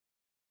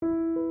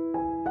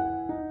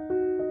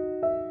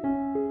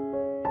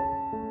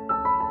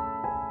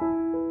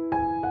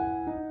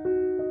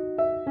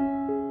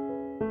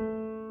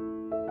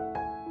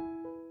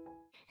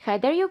Hi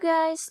there you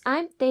guys,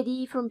 I'm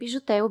Teddy from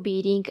BijuTeo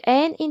Beading,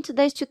 and in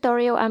today's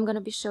tutorial I'm gonna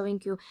be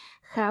showing you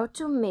how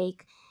to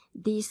make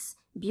this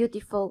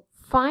beautiful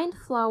Fine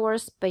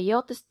Flowers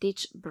Peyote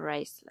Stitch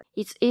Bracelet.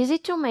 It's easy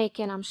to make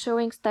and I'm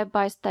showing step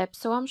by step,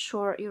 so I'm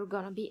sure you're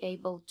gonna be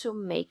able to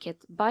make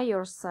it by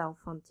yourself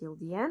until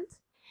the end.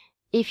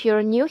 If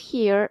you're new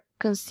here,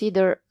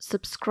 consider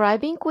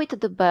subscribing with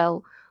the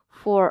bell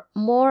for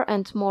more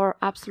and more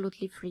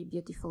absolutely free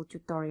beautiful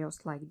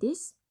tutorials like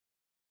this.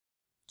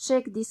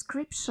 Check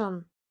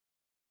description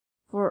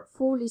for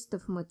full list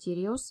of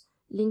materials,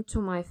 link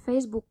to my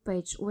Facebook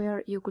page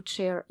where you could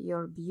share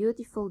your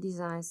beautiful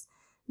designs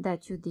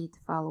that you did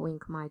following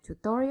my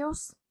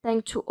tutorials.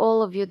 Thank to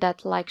all of you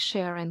that like,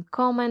 share and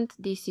comment.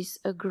 This is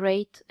a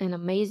great and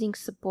amazing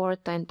support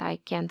and I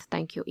can't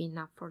thank you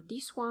enough for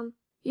this one.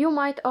 You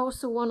might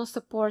also want to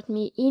support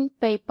me in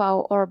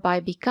PayPal or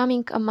by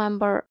becoming a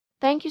member.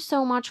 Thank you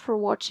so much for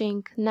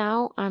watching.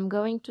 Now I'm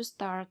going to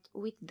start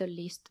with the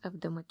list of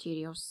the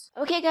materials.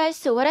 Okay guys,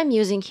 so what I'm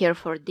using here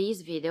for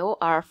this video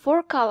are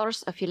 4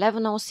 colors of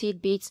 11/0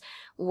 seed beads,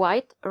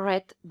 white,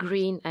 red,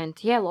 green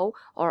and yellow,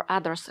 or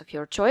others of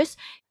your choice.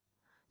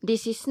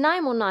 This is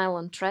Nymo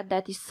nylon thread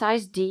that is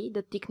size D,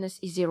 the thickness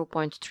is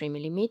 0.3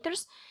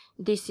 millimeters.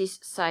 This is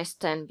size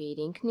 10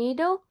 beading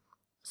needle,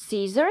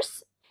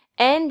 scissors,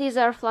 and these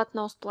are flat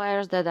nose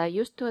pliers that I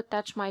used to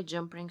attach my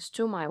jump rings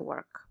to my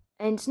work.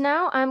 And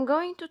now I'm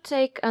going to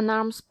take an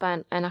arm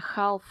span and a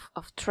half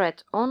of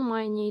thread on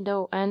my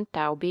needle and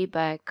I'll be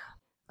back.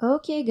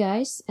 Okay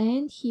guys,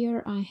 and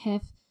here I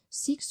have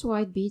 6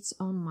 white beads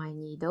on my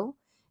needle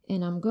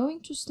and I'm going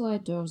to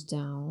slide those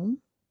down.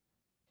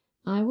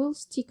 I will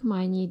stick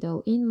my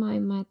needle in my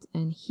mat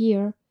and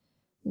here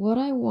what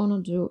I want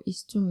to do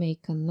is to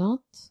make a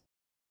knot.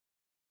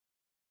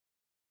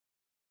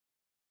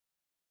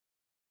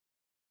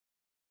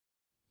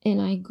 And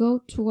I go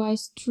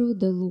twice through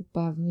the loop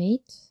I've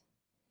made.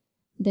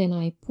 Then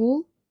I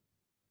pull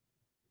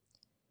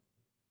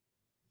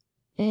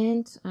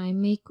and I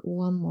make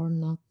one more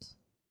knot.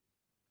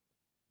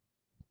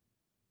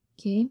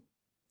 Okay,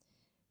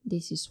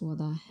 this is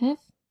what I have.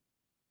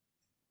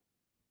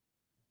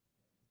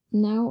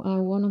 Now I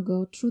want to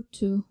go through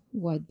 2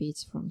 white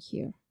beads from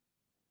here.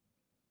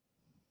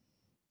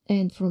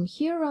 And from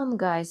here on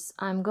guys,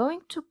 I'm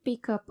going to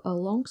pick up a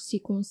long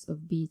sequence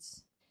of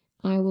beads.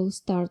 I will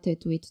start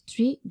it with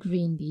 3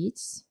 green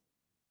beads,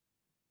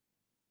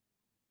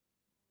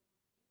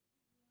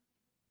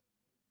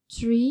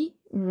 3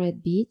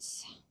 red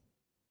beads,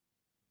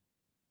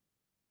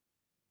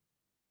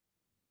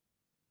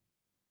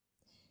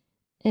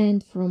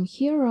 and from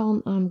here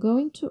on I'm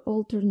going to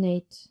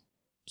alternate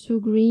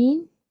 2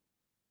 green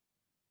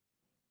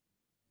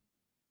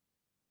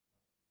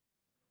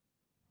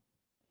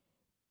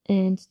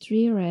and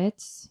 3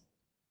 reds,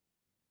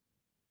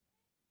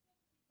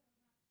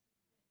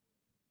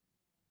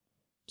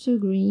 2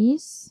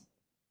 greens,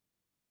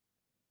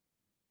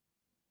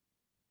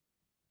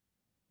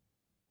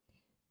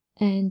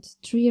 and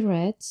 3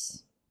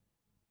 reds.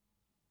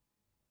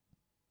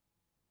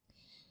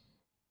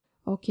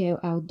 Okay,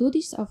 I'll do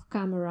this off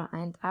camera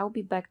and I'll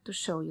be back to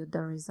show you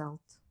the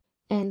result.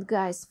 And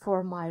guys,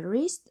 for my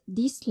wrist,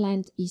 this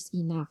length is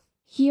enough.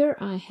 Here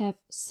I have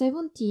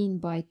 17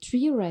 by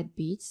 3 red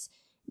beads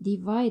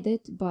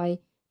divided by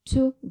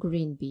 2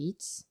 green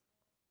beads.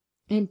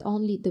 And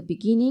only the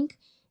beginning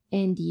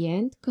and the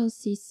end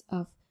consists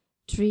of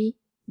 3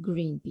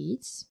 green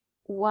beads.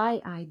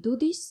 Why I do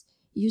this?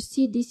 You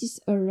see, this is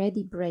a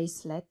ready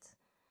bracelet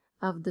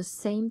of the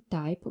same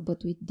type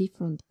but with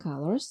different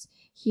colors.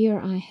 Here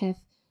I have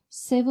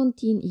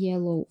 17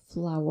 yellow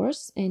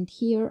flowers and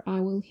here I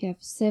will have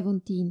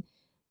 17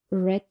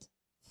 red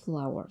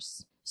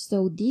flowers.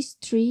 So these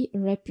 3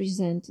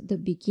 represent the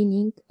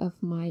beginning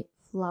of my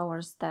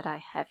flowers that I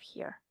have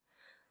here.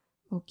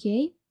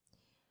 Okay,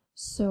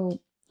 so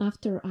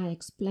after I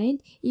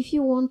explained, if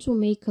you want to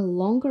make a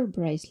longer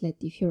bracelet,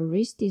 if your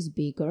wrist is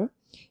bigger,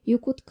 you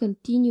could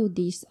continue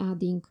this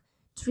adding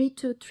 3,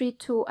 2, 3,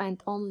 2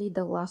 and only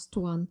the last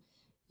one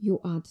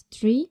you add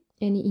 3,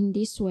 and in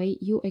this way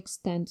you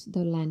extend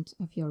the length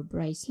of your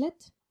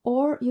bracelet,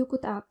 or you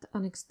could add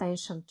an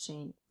extension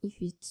chain if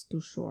it's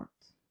too short.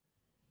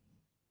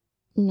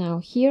 Now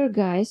here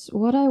guys,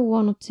 what I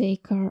want to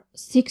take are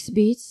 6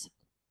 beads.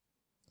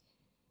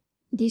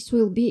 This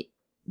will be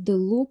the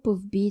loop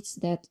of beads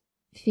that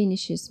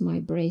finishes my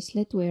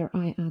bracelet where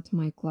I add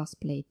my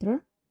clasp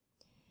later.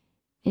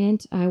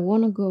 And I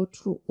want to go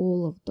through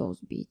all of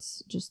those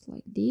beads just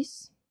like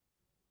this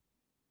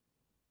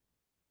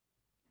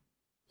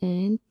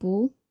and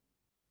pull.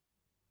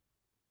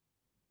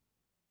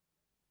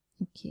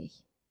 Okay,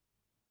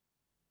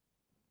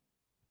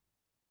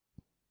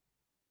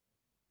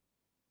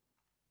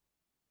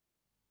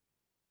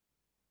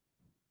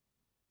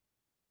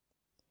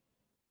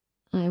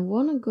 I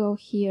want to go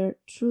here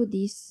through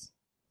this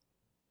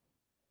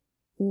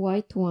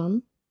white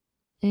one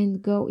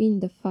and go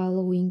in the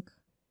following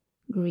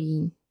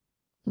green.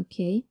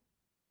 Okay,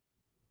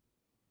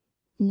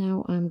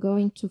 now I'm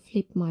going to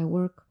flip my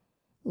work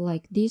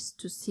like this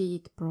to see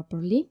it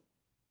properly.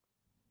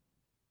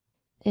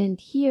 And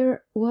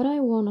here what I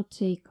want to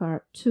take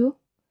are 2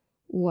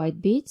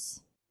 white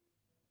beads,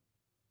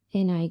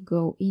 and I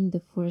go in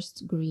the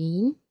first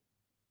green,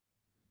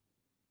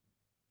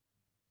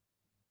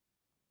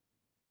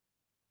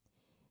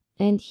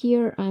 and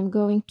here I'm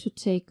going to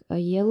take a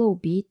yellow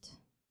bead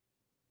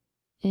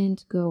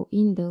and go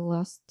in the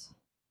last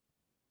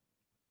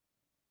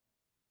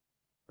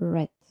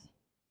red.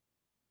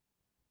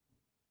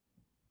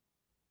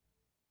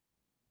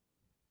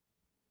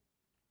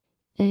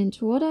 And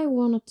what I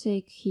want to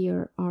take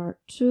here are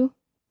 2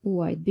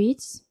 white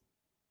beads,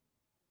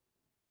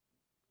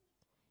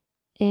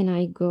 and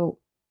I go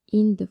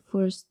in the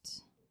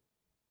first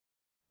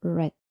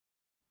red.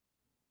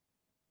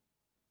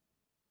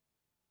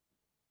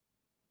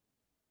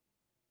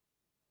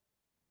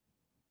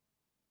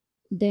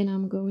 Then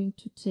I'm going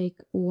to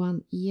take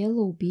 1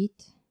 yellow bead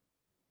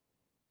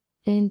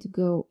and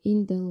go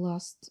in the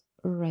last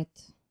red.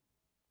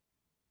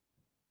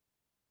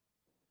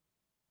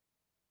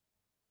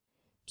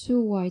 2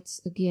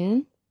 whites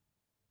again,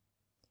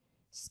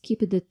 skip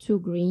the 2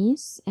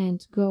 greens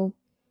and go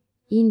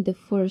in the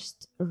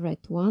first red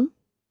one,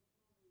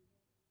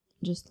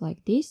 just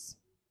like this,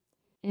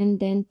 and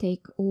then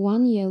take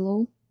 1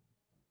 yellow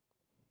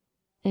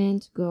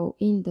and go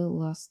in the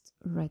last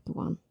red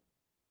one.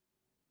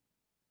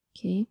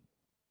 Okay,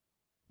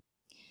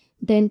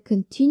 then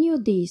continue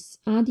this,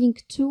 adding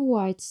 2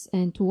 whites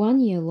and 1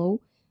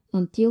 yellow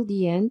until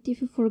the end.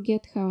 If you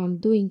forget how I'm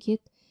doing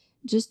it,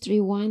 just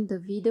rewind the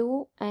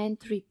video and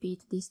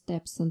repeat these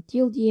steps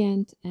until the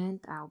end, and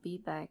I'll be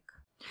back.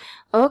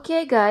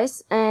 Okay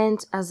guys,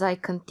 and as I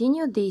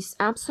continue this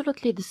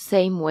absolutely the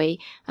same way,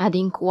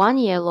 adding 1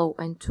 yellow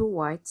and 2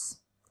 whites,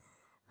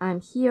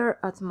 I'm here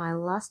at my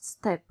last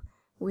step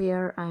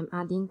where I'm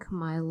adding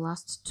my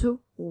last 2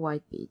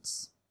 white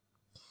beads.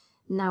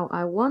 Now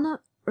I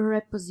wanna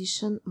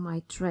reposition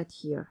my thread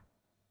here,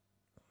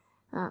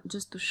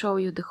 just to show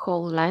you the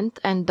whole length,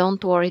 and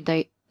don't worry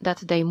that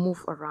they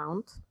move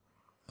around.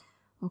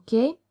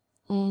 Okay,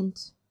 and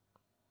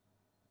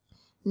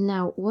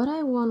now what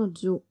I want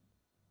to do,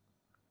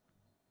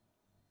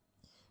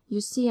 you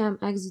see I'm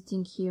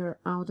exiting here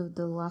out of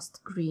the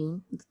last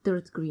green, the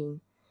third green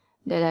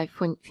that I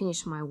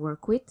finished my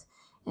work with,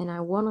 and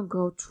I want to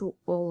go through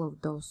all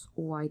of those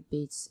white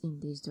beads in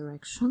this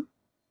direction.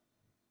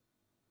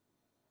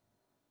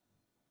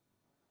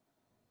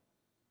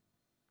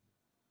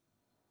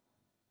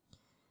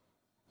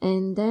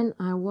 And then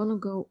I want to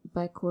go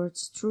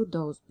backwards through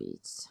those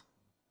beads.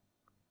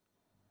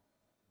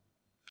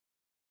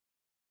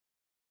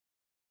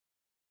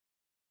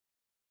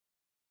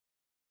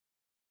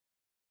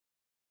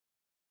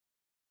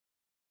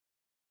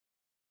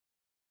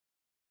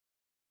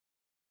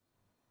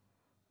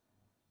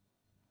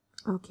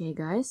 Okay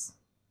guys,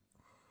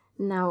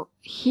 now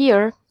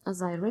here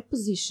as I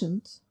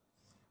repositioned,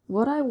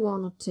 what I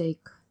want to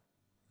take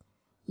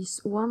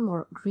is 1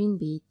 more green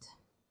bead,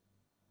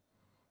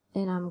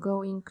 and I'm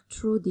going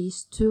through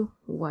these 2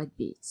 white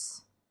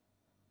beads.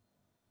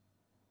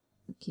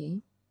 Okay,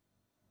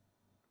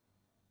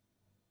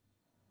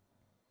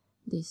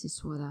 this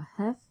is what I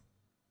have.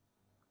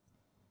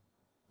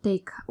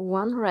 Take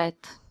 1 red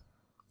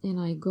and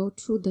I go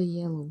through the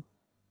yellow.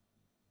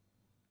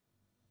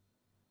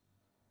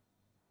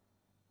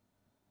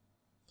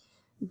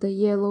 The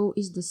yellow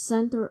is the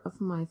center of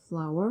my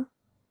flower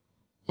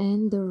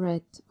and the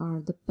red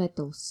are the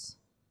petals.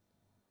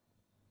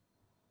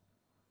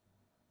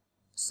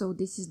 So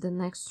this is the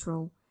next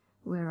row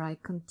where I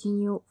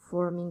continue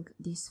forming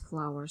these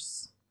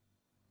flowers.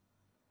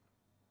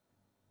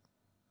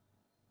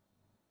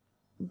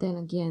 Then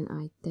again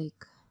I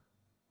take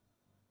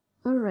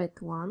a red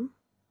one,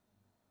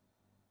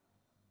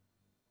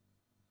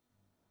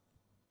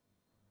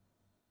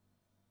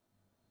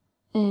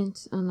 and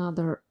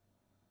another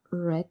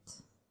red,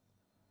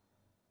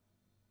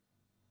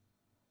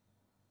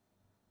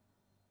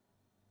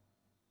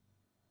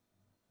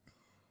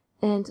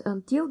 and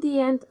until the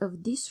end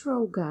of this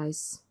row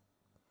guys,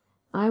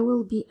 I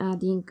will be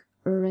adding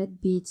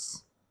red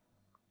beads,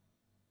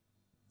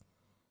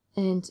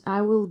 and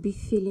I will be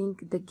filling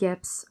the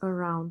gaps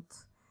around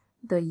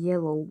the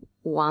yellow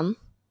one.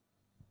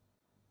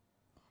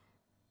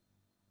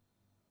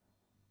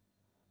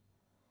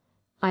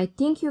 I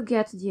think you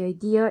get the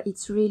idea.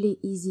 It's really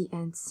easy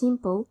and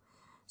simple.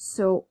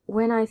 So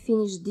when I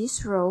finish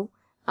this row,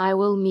 I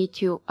will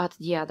meet you at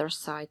the other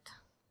side.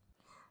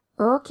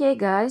 Okay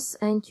guys,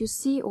 and you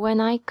see when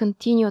I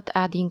continued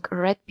adding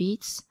red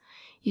beads,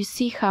 you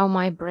see how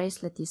my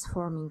bracelet is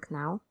forming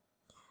now.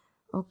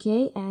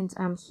 Okay, and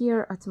I'm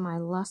here at my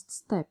last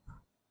step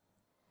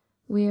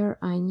where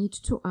I need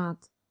to add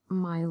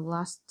my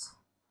last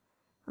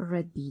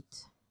red bead.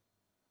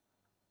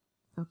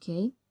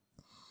 Okay,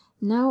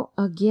 now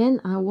again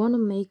I want to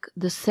make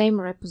the same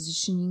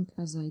repositioning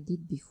as I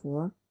did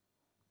before.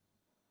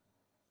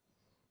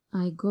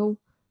 I go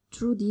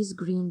through this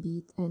green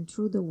bead and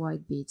through the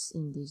white beads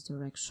in this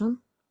direction.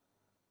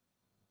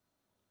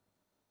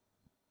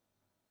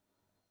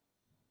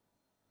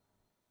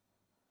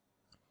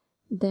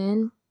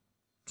 Then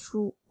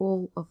through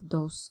all of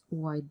those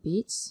white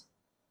beads,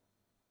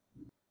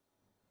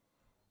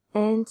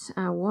 and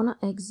I want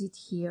to exit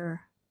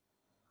here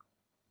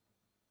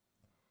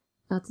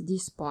at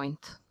this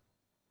point,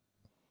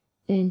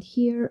 and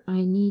here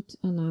I need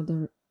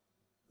another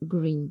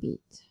green bead.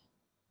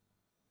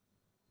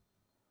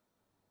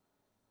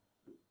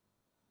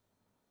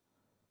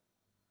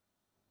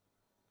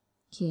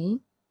 Okay,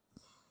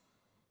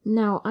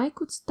 now I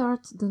could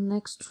start the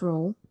next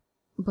row,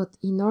 but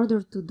in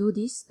order to do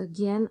this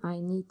again I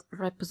need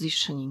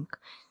repositioning,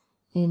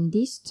 and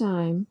this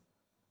time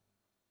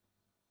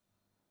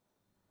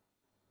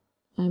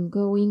I'm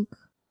going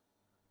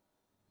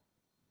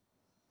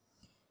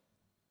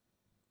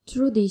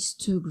through these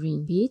two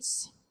green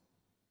beads,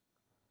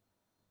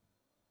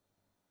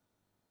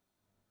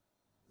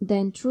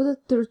 then through the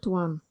third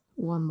one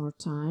more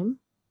time.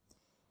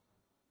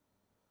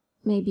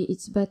 Maybe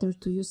it's better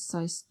to use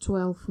size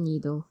 12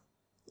 needle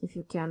if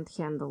you can't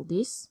handle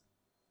this.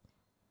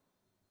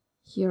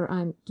 Here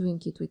I'm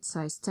doing it with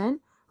size 10.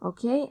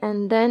 Okay,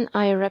 and then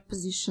I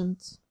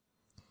repositioned,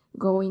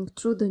 going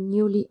through the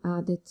newly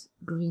added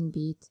green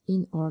bead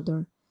in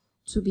order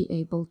to be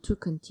able to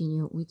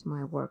continue with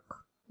my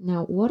work.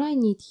 Now what I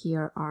need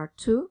here are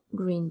 2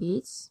 green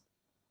beads,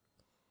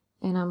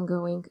 and I'm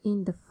going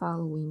in the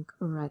following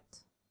red.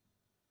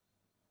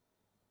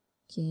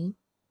 Okay.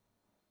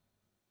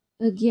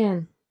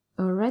 Again,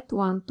 a red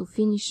one to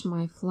finish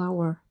my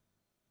flower.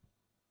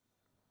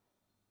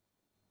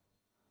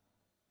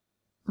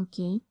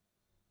 Okay.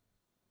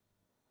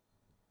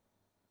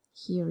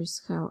 Here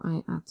is how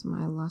I add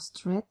my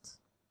last red.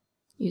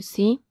 You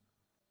see?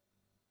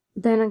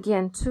 Then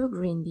again 2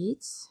 green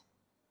beads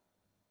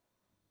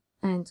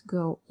and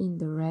go in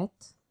the red.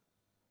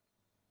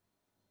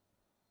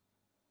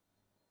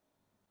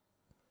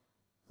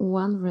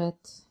 1 red,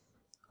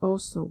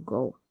 also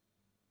go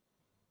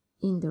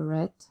in the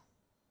red.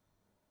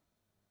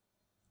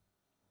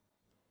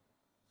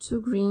 2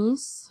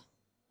 greens,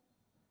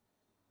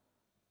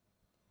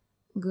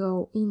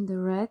 go in the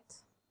red.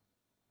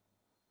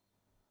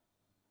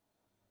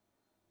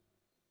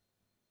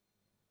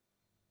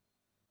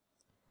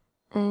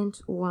 And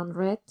 1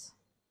 red.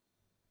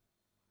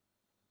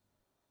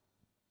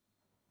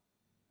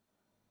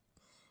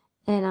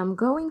 And I'm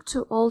going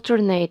to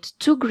alternate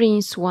 2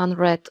 greens, 1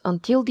 red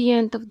until the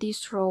end of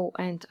this row,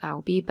 and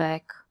I'll be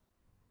back.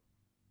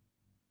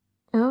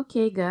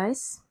 Okay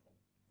guys,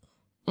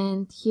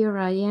 and here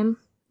I am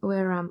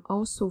where I'm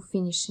also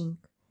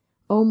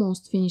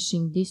almost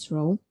finishing this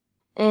row.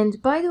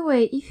 And by the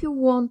way, if you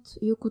want,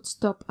 you could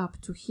stop up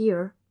to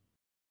here,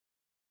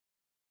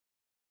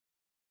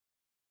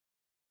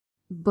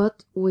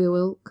 but we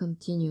will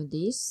continue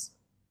this.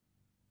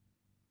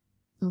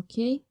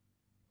 Okay,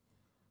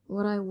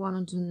 what I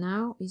want to do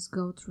now is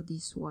go through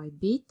this white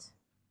bead.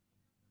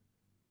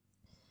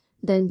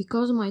 Then,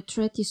 because my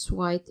thread is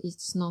white,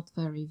 it's not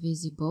very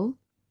visible.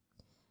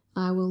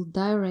 I will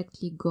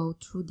directly go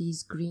through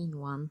this green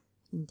one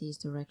in this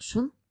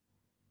direction,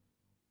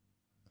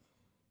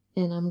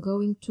 and I'm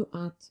going to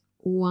add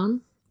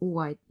 1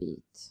 white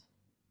bead.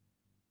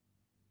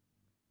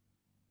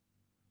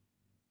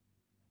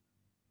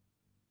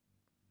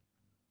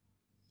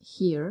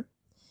 Here,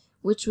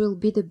 which will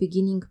be the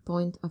beginning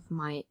point of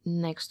my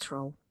next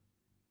row.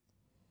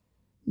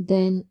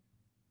 Then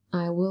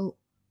I will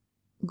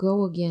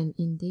go again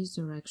in this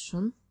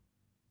direction,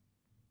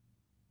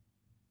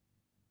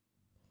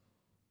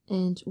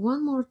 and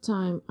one more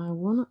time I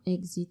want to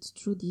exit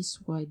through this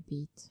white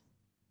bead,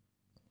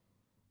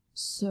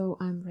 so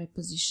I'm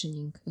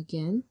repositioning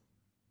again,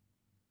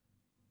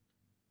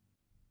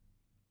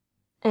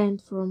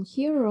 and from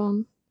here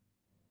on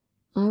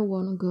I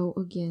want to go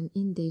again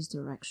in this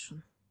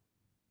direction,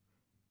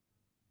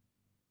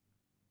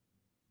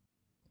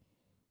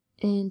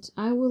 and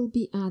I will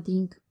be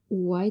adding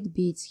white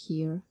beads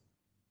here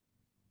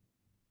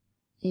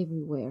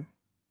everywhere.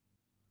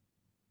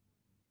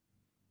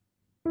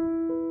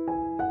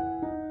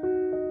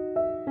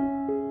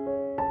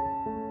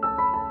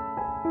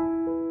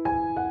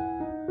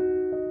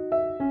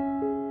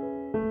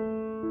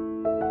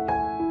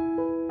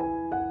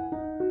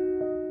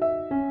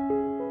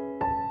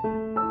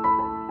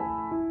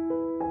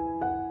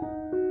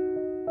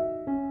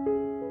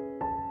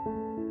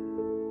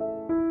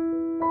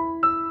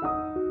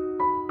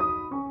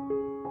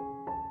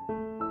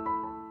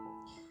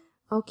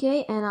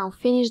 Okay, and I'll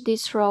finish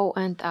this row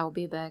and I'll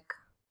be back.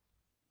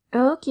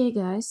 Okay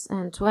guys,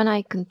 and when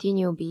I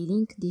continue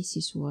beading, this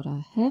is what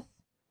I have.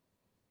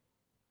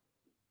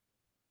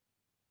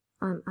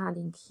 I'm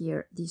adding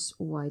here this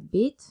white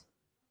bead,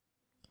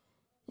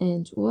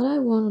 and what I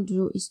want to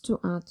do is to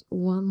add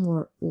 1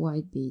 more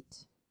white bead.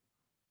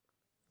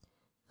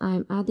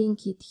 I'm adding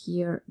it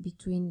here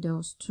between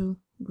those 2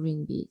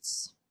 green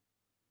beads.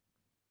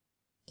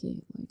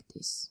 Okay, like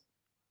this.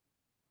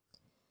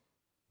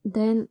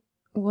 Then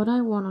what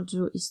I want to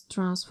do is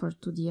transfer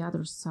to the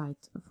other side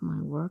of my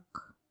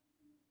work.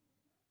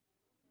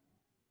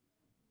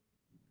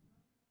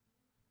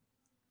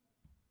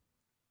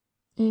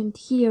 And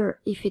here,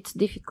 if it's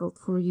difficult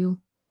for you,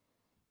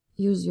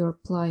 use your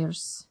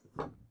pliers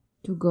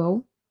to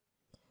go,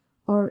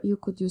 or you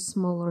could use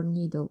smaller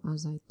needle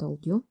as I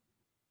told you.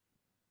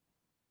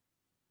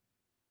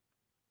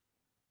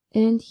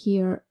 And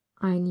here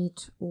I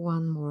need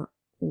one more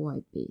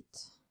white bead.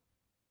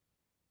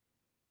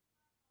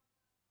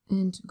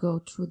 And go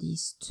through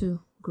these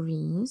two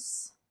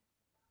greens.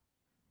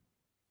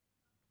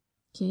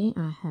 Okay,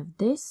 I have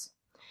this.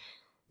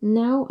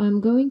 Now I'm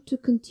going to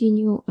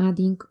continue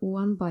adding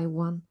one by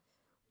one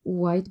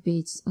white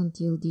beads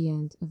until the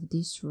end of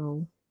this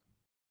row.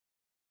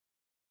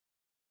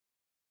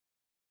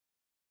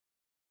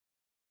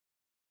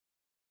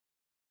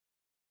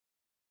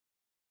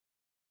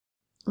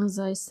 As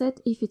I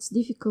said, if it's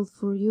difficult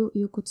for you,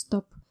 you could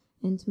stop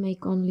and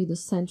make only the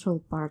central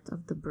part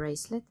of the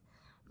bracelet,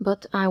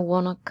 but I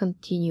wanna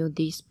continue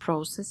this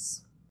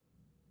process.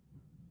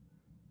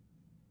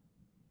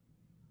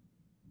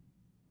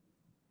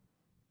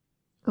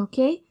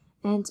 Okay,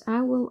 and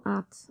I will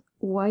add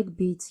white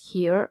beads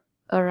here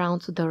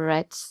around the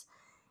reds,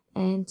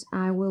 and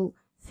I will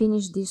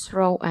finish this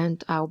row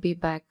and I'll be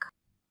back.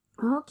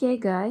 Okay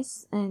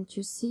guys, and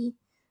you see,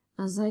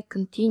 as I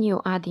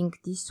continue adding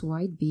these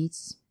white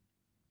beads,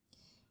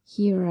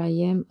 here I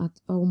am at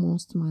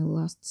almost my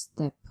last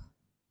step.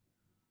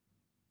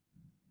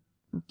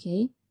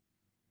 Okay,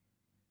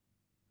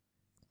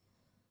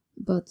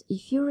 but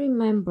if you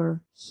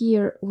remember,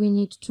 here we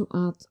need to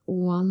add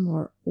one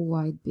more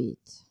white bead.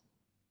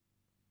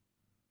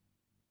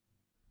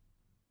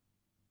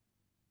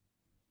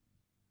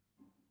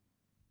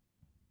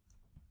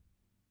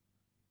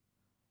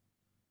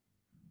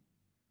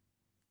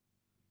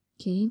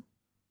 Okay,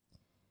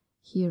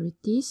 here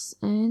it is,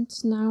 and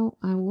now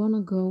I want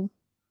to go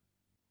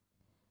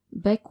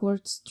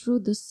backwards through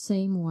the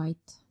same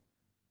white.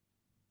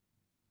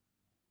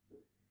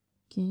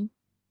 Okay,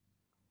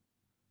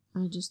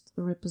 I just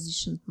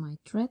repositioned my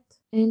thread,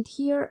 and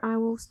here I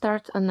will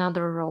start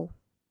another row.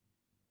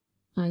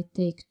 I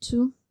take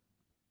two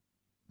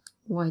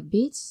white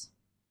beads,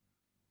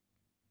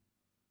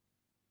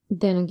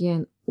 then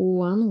again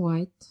one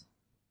white,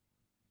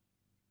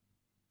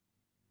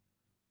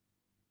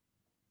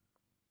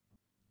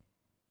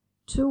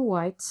 two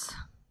whites,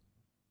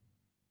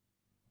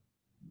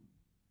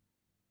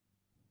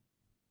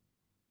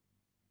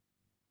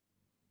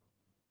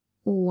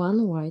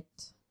 one white,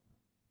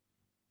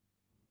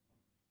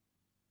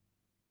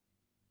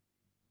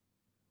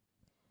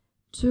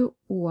 two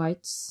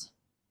whites,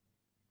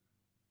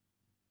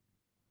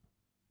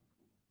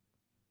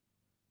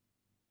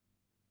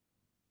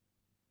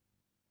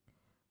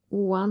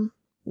 one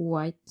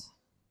white,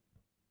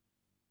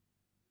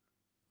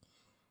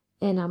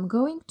 and I'm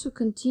going to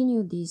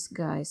continue this,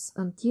 guys,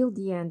 until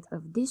the end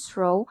of this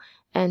row,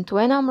 and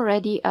when I'm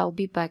ready I'll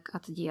be back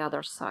at the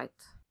other side.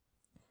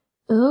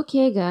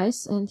 Okay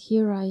guys, and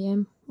here I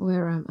am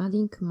where I'm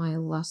adding my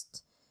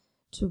last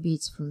two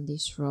beads from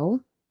this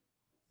row.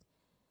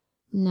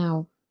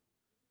 Now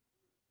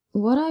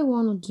what I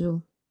want to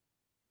do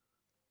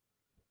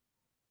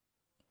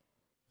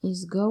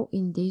is go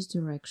in this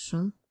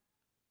direction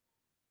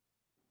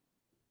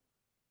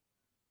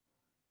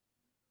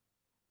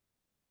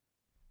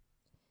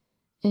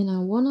and I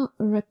want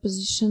to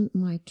reposition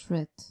my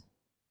thread.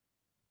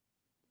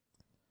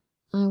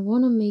 I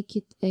want to make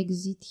it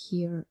exit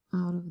here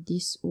out of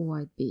this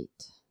white bead.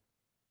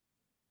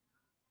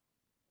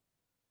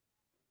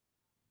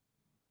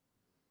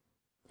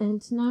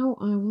 And now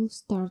I will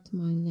start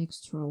my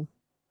next row.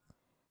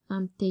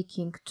 I'm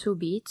taking two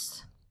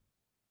beads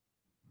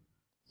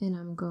and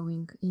I'm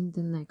going in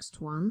the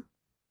next one.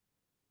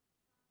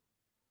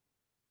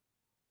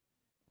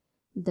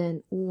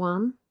 Then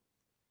one,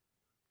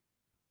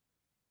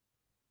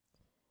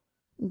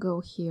 go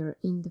here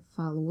in the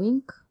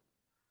following,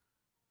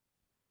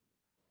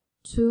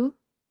 two,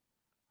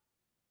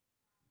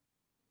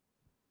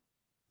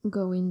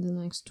 go in the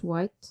next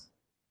white,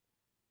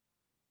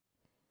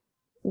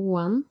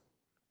 one,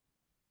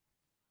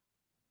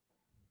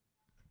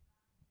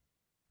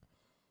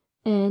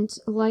 and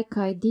like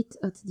I did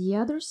at the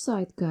other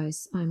side,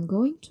 guys, I'm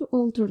going to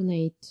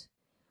alternate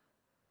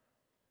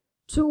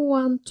 2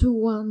 1 2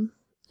 1,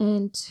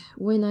 and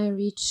when I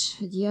reach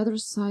the other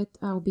side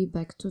I'll be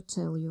back to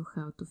tell you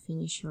how to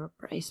finish your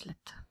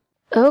bracelet.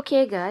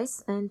 Okay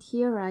guys, and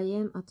here I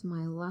am at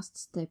my last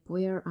step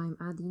where I'm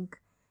adding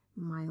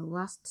my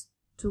last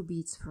two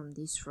beads from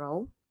this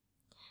row.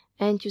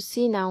 And you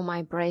see now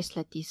my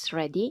bracelet is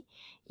ready.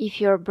 If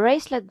your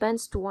bracelet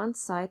bends to one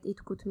side,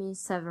 it could mean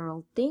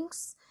several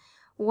things.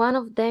 One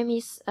of them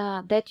is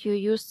that you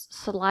use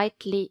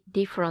slightly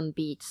different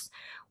beads.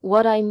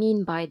 What I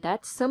mean by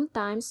that,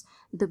 sometimes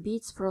the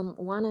beads from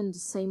one and the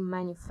same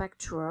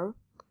manufacturer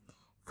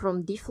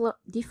from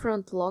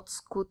different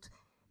lots could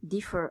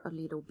differ a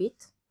little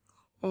bit,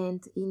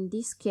 and in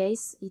this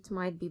case it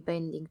might be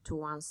bending to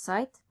one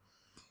side.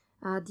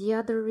 The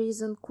other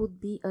reason could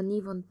be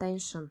uneven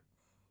tension.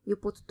 You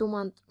put too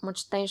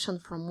much tension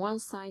from one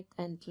side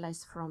and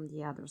less from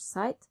the other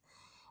side.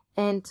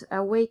 And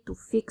a way to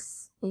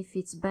fix if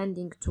it's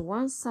bending to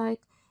one side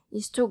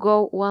is to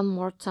go one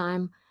more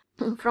time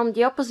from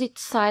the opposite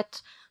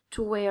side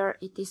to where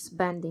it is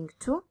bending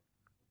to.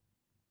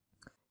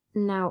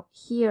 Now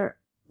here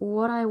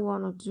what I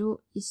want to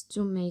do is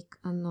to make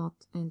a knot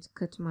and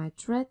cut my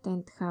thread.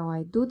 And how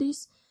I do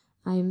this,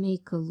 I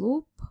make a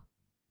loop,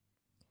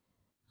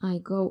 I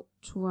go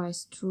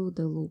twice through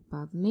the loop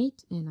I've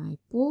made and I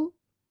pull,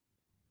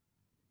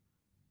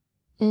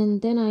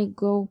 and then I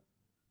go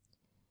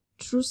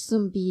through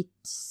some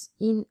beads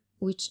in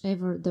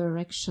whichever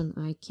direction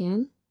I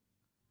can.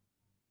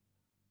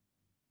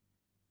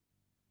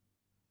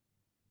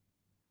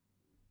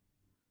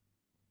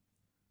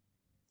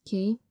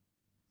 Okay,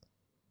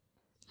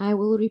 I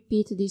will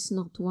repeat this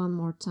knot one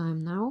more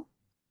time now.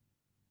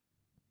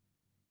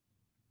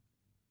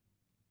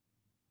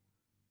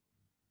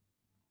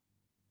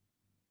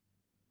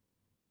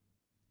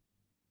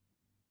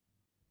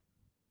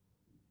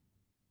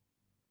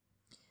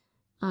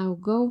 I'll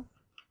go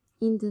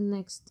in the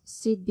next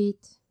seed bead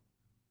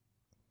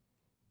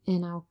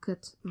and I'll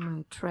cut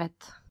my thread.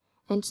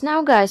 And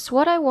now guys,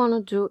 what I want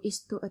to do is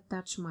to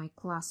attach my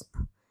clasp.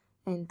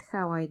 And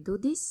how I do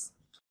this,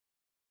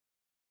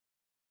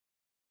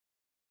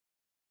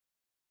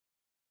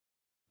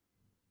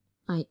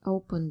 I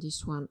open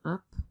this one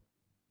up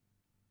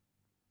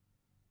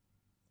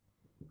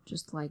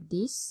just like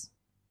this.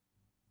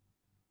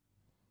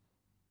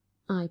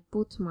 I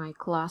put my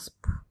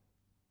clasp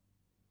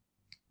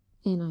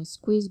and I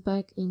squeeze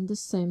back in the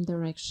same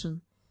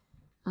direction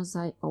as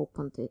I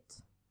opened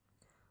it.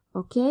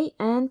 Okay,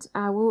 and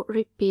I will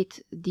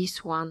repeat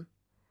this one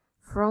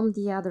from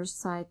the other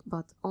side,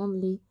 but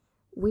only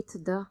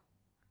with the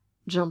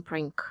jump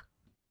ring.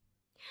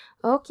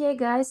 Okay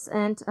guys,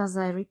 and as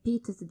I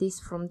repeated this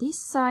from this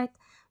side,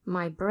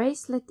 my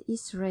bracelet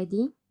is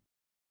ready.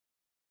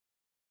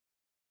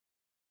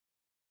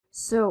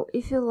 So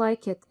if you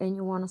like it and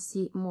you want to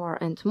see more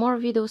and more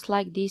videos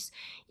like this,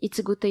 it's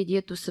a good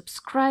idea to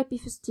subscribe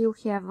if you still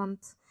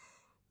haven't.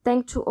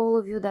 Thank to all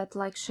of you that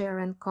like, share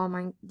and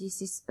comment.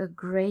 This is a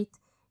great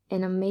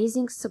and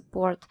amazing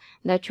support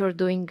that you're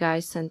doing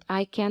guys, and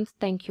I can't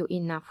thank you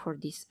enough for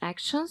these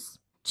actions.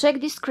 Check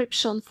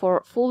description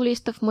for full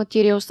list of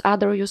materials,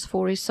 other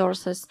useful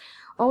resources.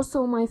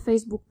 Also my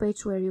Facebook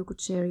page where you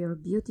could share your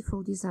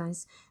beautiful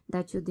designs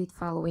that you did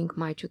following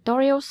my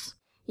tutorials.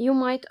 You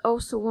might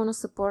also want to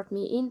support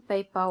me in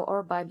PayPal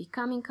or by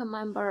becoming a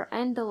member,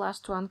 and the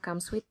last one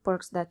comes with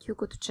perks that you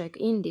could check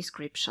in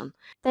description.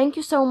 Thank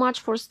you so much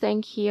for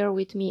staying here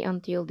with me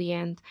until the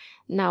end.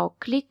 Now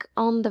click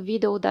on the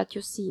video that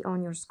you see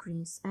on your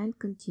screens and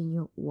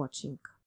continue watching.